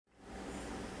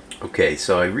Okay,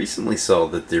 so I recently saw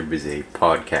that there was a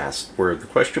podcast where the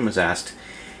question was asked,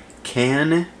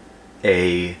 can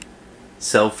a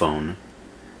cell phone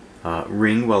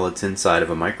ring while it's inside of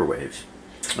a microwave?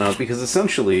 Because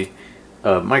essentially,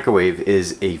 a microwave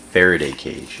is a Faraday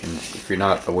cage. And if you're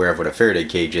not aware of what a Faraday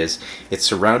cage is, it's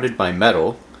surrounded by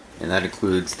metal, and that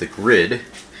includes the grid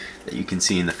that you can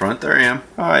see in the front. There I am.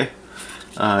 Hi.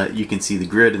 You can see the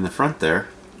grid in the front there.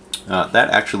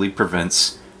 That actually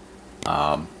prevents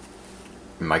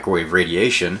microwave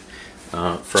radiation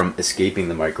from escaping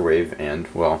the microwave and,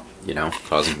 well,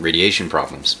 causing radiation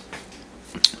problems.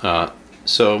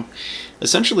 So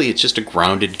essentially it's just a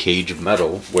grounded cage of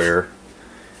metal where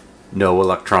no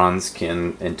electrons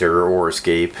can enter or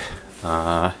escape,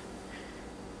 and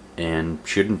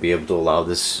shouldn't be able to allow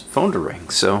this phone to ring.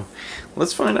 So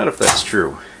let's find out if that's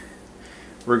true.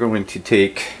 We're going to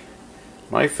take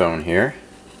my phone here,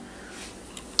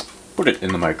 put it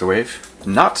in the microwave,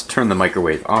 not turn the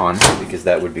microwave on because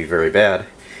that would be very bad,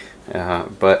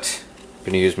 but I'm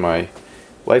going to use my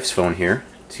wife's phone here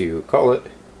to call it.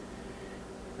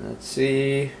 Let's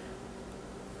see,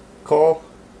 call.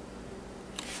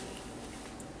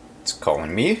 It's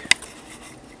calling me.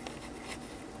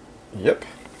 Yep.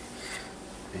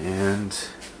 And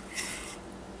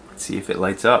let's see if it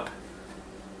lights up.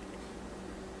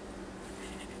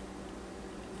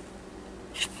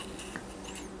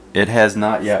 It has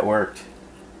not yet worked.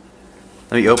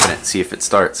 Let me open it and see if it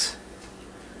starts.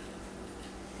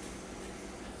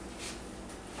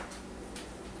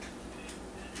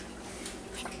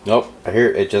 Nope, I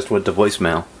hear it just went to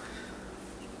voicemail.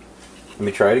 Let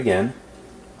me try it again.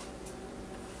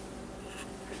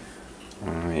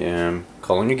 I am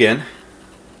calling again.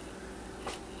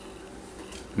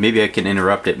 Maybe I can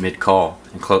interrupt it mid-call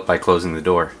and by closing the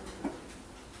door.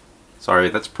 Sorry,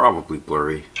 that's probably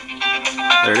blurry.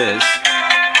 There it is.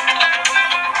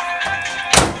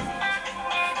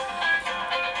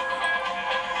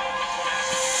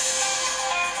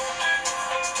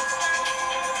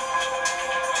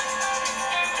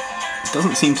 It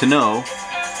doesn't seem to know.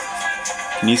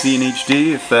 Can you see in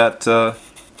HD if that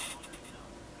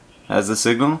has the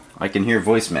signal? I can hear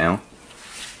voicemail.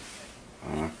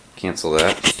 Cancel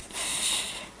that.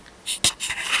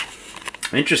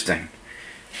 Interesting.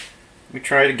 Let me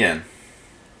try it again.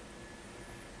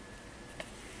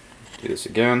 Do this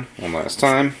again, one last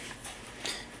time.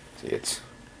 See, it's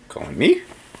calling me.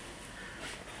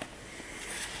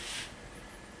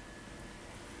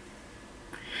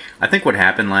 I think what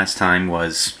happened last time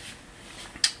was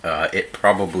it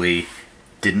probably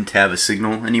didn't have a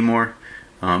signal anymore,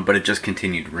 but it just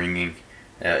continued ringing.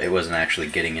 It wasn't actually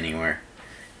getting anywhere.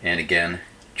 And again,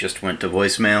 just went to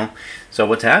voicemail. So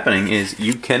what's happening is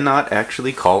you cannot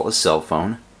actually call a cell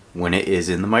phone when it is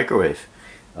in the microwave.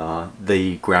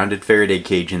 The grounded Faraday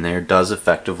cage in there does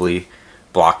effectively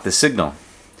block the signal.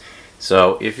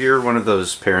 So if you're one of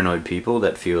those paranoid people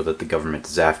that feel that the government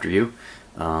is after you,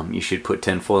 you should put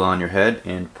tinfoil on your head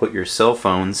and put your cell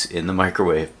phones in the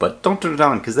microwave. But don't turn it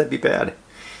on, because that'd be bad.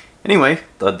 Anyway,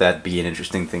 thought that'd be an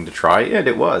interesting thing to try, and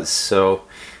it was. So,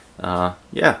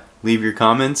 yeah, leave your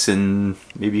comments and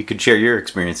maybe you could share your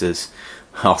experiences.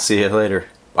 I'll see you later.